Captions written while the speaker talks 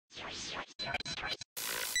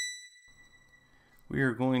We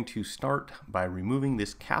are going to start by removing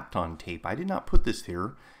this Kapton tape. I did not put this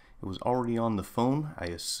here. It was already on the phone. I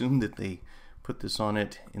assumed that they put this on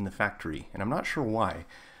it in the factory, and I'm not sure why,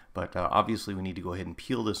 but obviously we need to go ahead and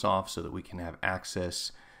peel this off so that we can have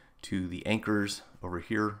access to the anchors over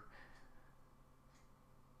here.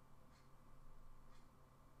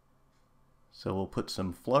 So we'll put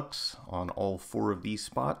some flux on all 4 of these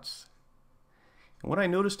spots. And what I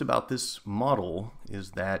noticed about this model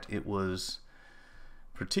is that it was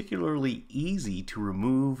particularly easy to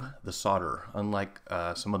remove the solder, unlike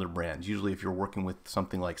some other brands. Usually if you're working with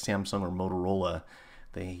something like Samsung or Motorola,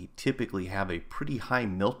 they typically have a pretty high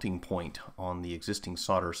melting point on the existing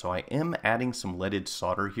solder. So I am adding some leaded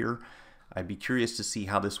solder here. I'd be curious to see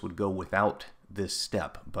how this would go without this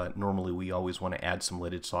step, but normally we always want to add some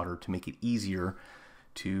leaded solder to make it easier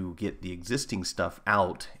to get the existing stuff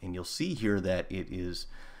out. And you'll see here that it is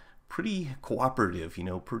pretty cooperative, you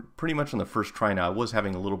know, pretty much on the first try. Now I was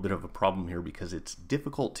having a little bit of a problem here because it's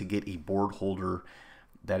difficult to get a board holder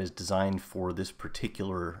that is designed for this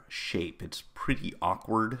particular shape. It's pretty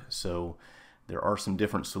awkward, so there are some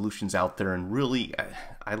different solutions out there, and really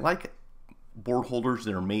I like board holders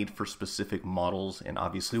that are made for specific models, and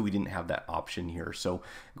obviously we didn't have that option here. So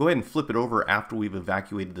go ahead and flip it over after we've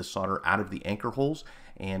evacuated the solder out of the anchor holes,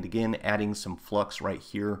 and again adding some flux right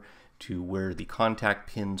here to where the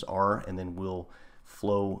contact pins are, and then we'll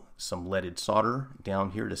flow some leaded solder down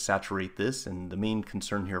here to saturate this. And the main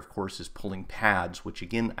concern here of course is pulling pads, which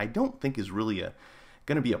again I don't think is really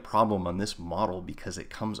going to be a problem on this model because it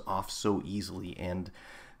comes off so easily. And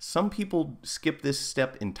some people skip this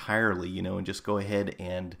step entirely, you know, and just go ahead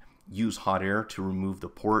and use hot air to remove the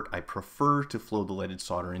port. I prefer to flow the leaded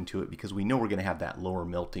solder into it because we know we're going to have that lower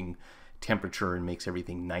melting temperature and makes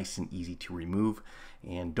everything nice and easy to remove.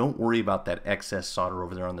 And don't worry about that excess solder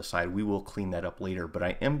over there on the side. We will clean that up later, but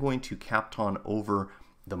I am going to Kapton over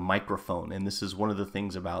the microphone. And this is one of the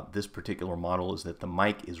things about this particular model is that the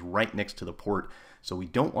mic is right next to the port, so we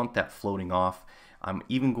don't want that floating off. I'm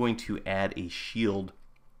even going to add a shield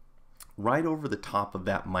right over the top of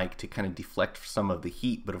that mic to kind of deflect some of the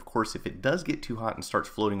heat. But of course, if it does get too hot and starts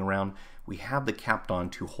floating around, we have the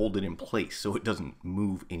Kapton to hold it in place so it doesn't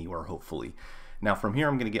move anywhere, hopefully. Now from here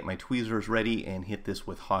I'm going to get my tweezers ready and hit this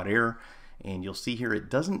with hot air, and you'll see here it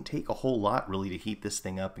doesn't take a whole lot really to heat this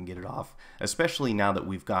thing up and get it off, especially now that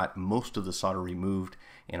we've got most of the solder removed,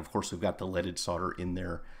 and of course we've got the leaded solder in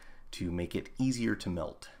there to make it easier to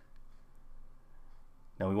melt.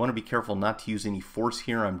 Now we want to be careful not to use any force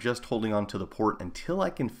here. I'm just holding on to the port until I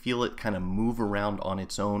can feel it kind of move around on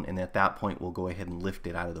its own, and at that point we'll go ahead and lift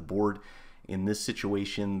it out of the board. In this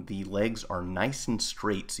situation, the legs are nice and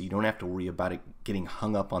straight, so you don't have to worry about it getting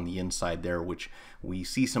hung up on the inside there, which we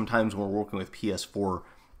see sometimes when we're working with PS4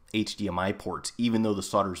 HDMI ports. Even though the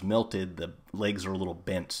solder's melted, the legs are a little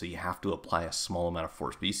bent, so you have to apply a small amount of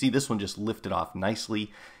force. But you see this one just lifted off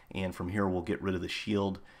nicely, and from here we'll get rid of the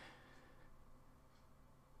shield.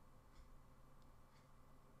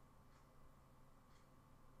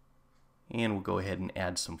 And we'll go ahead and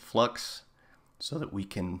add some flux so that we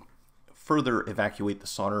can further evacuate the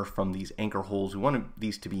solder from these anchor holes. We want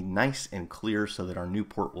these to be nice and clear so that our new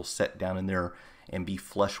port will set down in there and be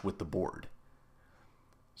flush with the board.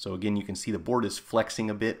 So again, you can see the board is flexing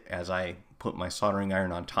a bit as I put my soldering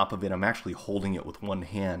iron on top of it. I'm actually holding it with one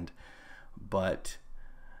hand, but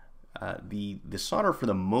the solder for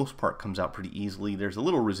the most part comes out pretty easily. There's a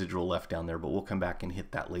little residual left down there, but we'll come back and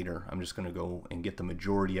hit that later. I'm just going to go and get the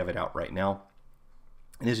majority of it out right now.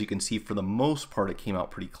 And as you can see, for the most part, it came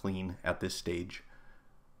out pretty clean at this stage.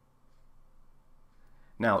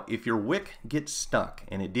 Now, if your wick gets stuck,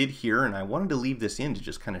 and it did here, and I wanted to leave this in to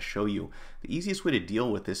just kind of show you, the easiest way to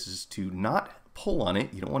deal with this is to not pull on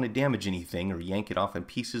it. You don't want to damage anything or yank it off in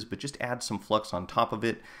pieces, but just add some flux on top of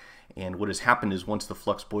it. And what has happened is once the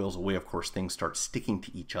flux boils away, of course, things start sticking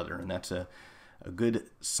to each other, and that's a good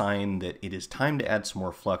sign that it is time to add some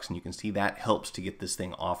more flux. And you can see that helps to get this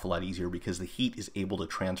thing off a lot easier because the heat is able to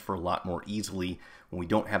transfer a lot more easily when we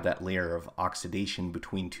don't have that layer of oxidation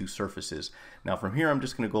between two surfaces. Now from here I'm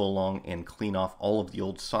just going to go along and clean off all of the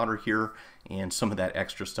old solder here and some of that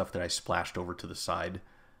extra stuff that I splashed over to the side.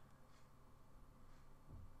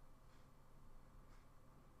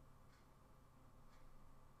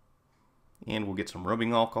 And we'll get some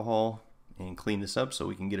rubbing alcohol and clean this up so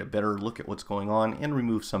we can get a better look at what's going on and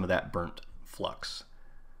remove some of that burnt flux.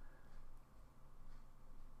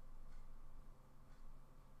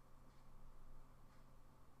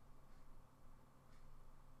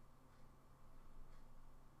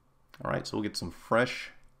 Alright, so we'll get some fresh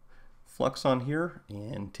flux on here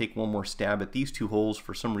and take one more stab at these 2 holes.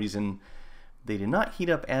 For some reason they did not heat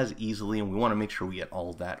up as easily, and we want to make sure we get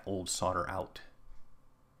all that old solder out.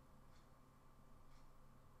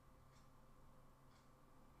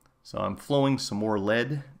 So I'm flowing some more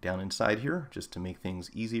lead down inside here just to make things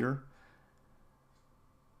easier.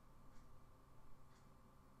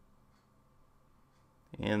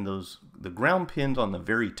 And the ground pins on the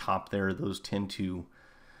very top there, those tend to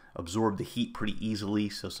absorb the heat pretty easily,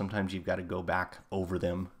 so sometimes you've got to go back over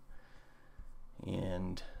them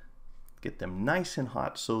and get them nice and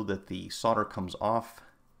hot so that the solder comes off.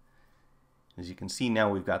 As you can see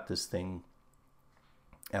now, we've got this thing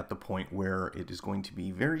at the point where it is going to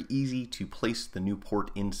be very easy to place the new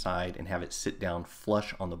port inside and have it sit down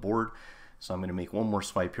flush on the board. So I'm going to make one more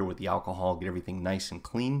swipe here with the alcohol, get everything nice and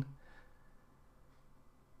clean.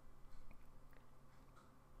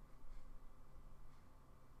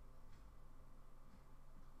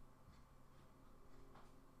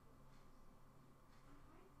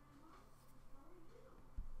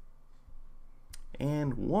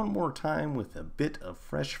 And one more time with a bit of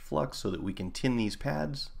fresh flux so that we can tin these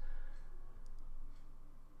pads.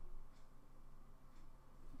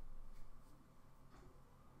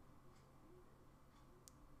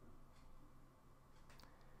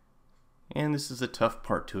 And this is a tough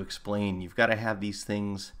part to explain. You've got to have these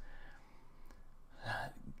things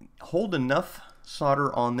hold enough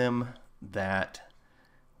solder on them that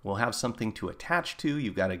we'll have something to attach to.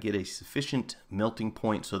 You've got to get a sufficient melting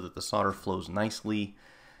point so that the solder flows nicely.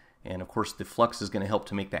 And of course the flux is going to help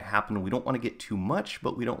to make that happen. We don't want to get too much,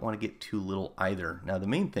 but we don't want to get too little either. Now the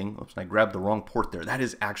main thing, oops, I grabbed the wrong port there. That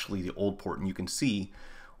is actually the old port, and you can see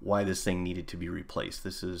why this thing needed to be replaced.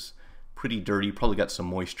 This is pretty dirty, probably got some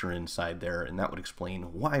moisture inside there, and that would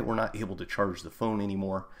explain why we're not able to charge the phone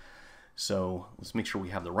anymore. So let's make sure we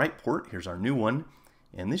have the right port. Here's our new one.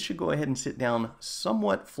 And this should go ahead and sit down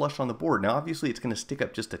somewhat flush on the board. Now obviously it's going to stick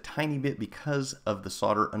up just a tiny bit because of the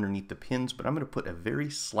solder underneath the pins, but I'm going to put a very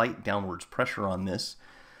slight downwards pressure on this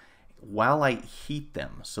while I heat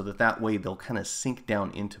them so that way they'll kind of sink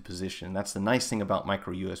down into position. That's the nice thing about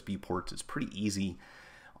micro USB ports. It's pretty easy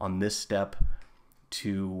on this step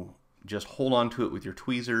to just hold on to it with your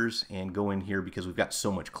tweezers and go in here because we've got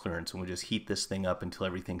so much clearance, and we'll just heat this thing up until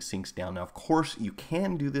everything sinks down. Now of course you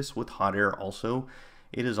can do this with hot air also.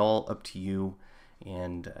 It is all up to you,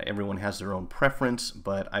 and everyone has their own preference,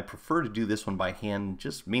 but I prefer to do this one by hand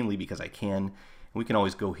just mainly because I can. We can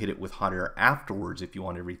always go hit it with hot air afterwards if you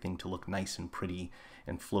want everything to look nice and pretty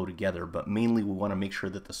and flow together, but mainly we want to make sure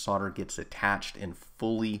that the solder gets attached and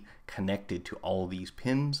fully connected to all of these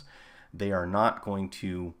pins. They are not going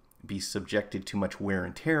to be subjected to much wear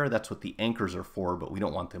and tear. That's what the anchors are for, but we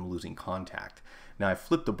don't want them losing contact. Now I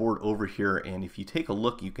flipped the board over here, and if you take a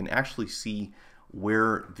look, you can actually see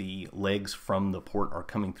where the legs from the port are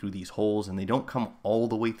coming through these holes, and they don't come all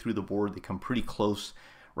the way through the board. They come pretty close,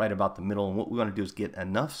 right about the middle, and what we want to do is get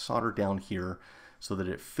enough solder down here so that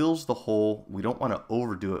it fills the hole. We don't want to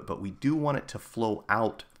overdo it, but we do want it to flow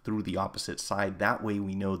out through the opposite side. That way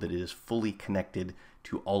we know that it is fully connected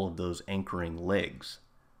to all of those anchoring legs.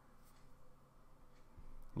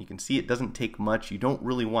 You can see it doesn't take much. You don't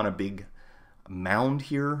really want a big mound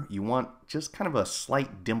here. You want just kind of a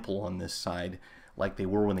slight dimple on this side like they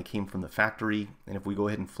were when they came from the factory. And if we go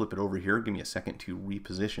ahead and flip it over here, give me a second to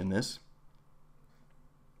reposition this.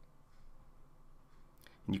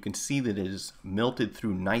 And you can see that it is melted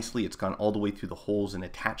through nicely. It's gone all the way through the holes and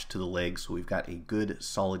attached to the legs, so we've got a good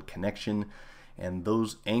solid connection. And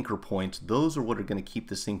those anchor points, those are what are going to keep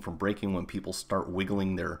this thing from breaking when people start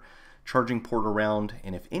wiggling their charging port around.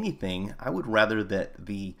 And if anything, I would rather that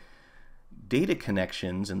the data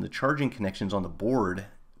connections and the charging connections on the board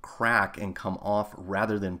crack and come off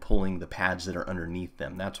rather than pulling the pads that are underneath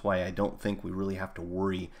them. That's why I don't think we really have to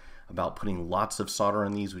worry about putting lots of solder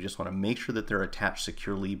on these. We just want to make sure that they're attached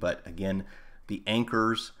securely, but again, the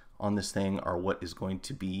anchors on this thing are what is going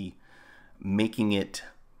to be making it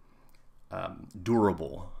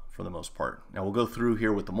durable for the most part. Now we'll go through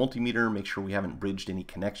here with the multimeter, make sure we haven't bridged any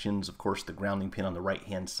connections. Of course, the grounding pin on the right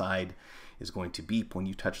hand side is going to beep when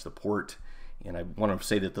you touch the port. And I want to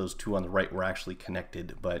say that those two on the right were actually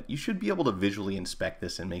connected, but you should be able to visually inspect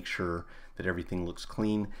this and make sure that everything looks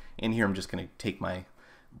clean. And here I'm just going to take my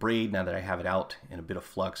braid now that I have it out in a bit of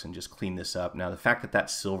flux and just clean this up. Now the fact that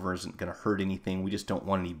that silver isn't going to hurt anything, we just don't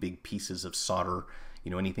want any big pieces of solder,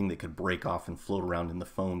 anything that could break off and float around in the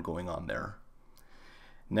phone going on there.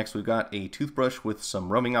 Next we've got a toothbrush with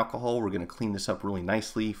some rubbing alcohol. We're going to clean this up really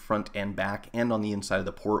nicely, front and back and on the inside of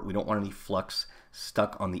the port. We don't want any flux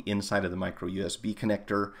stuck on the inside of the micro USB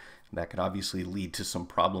connector. That could obviously lead to some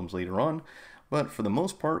problems later on, but for the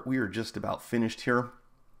most part we are just about finished here.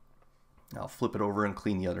 I'll flip it over and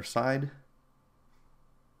clean the other side.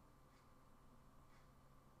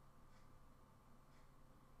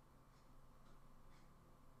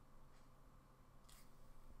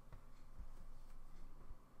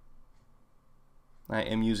 I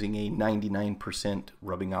am using a 99%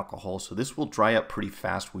 rubbing alcohol, so this will dry up pretty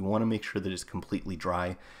fast. We want to make sure that it's completely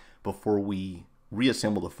dry before we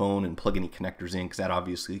reassemble the phone and plug any connectors in, because that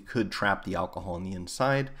obviously could trap the alcohol on the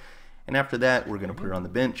inside. And after that, we're going to put it on the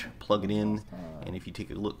bench, plug it in, and if you take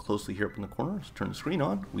a look closely here up in the corner, let's turn the screen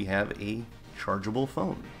on, we have a chargeable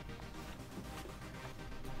phone.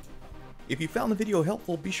 If you found the video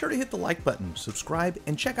helpful, be sure to hit the like button, subscribe,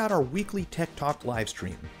 and check out our weekly Tech Talk live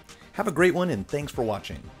stream. Have a great one, and thanks for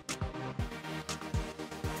watching.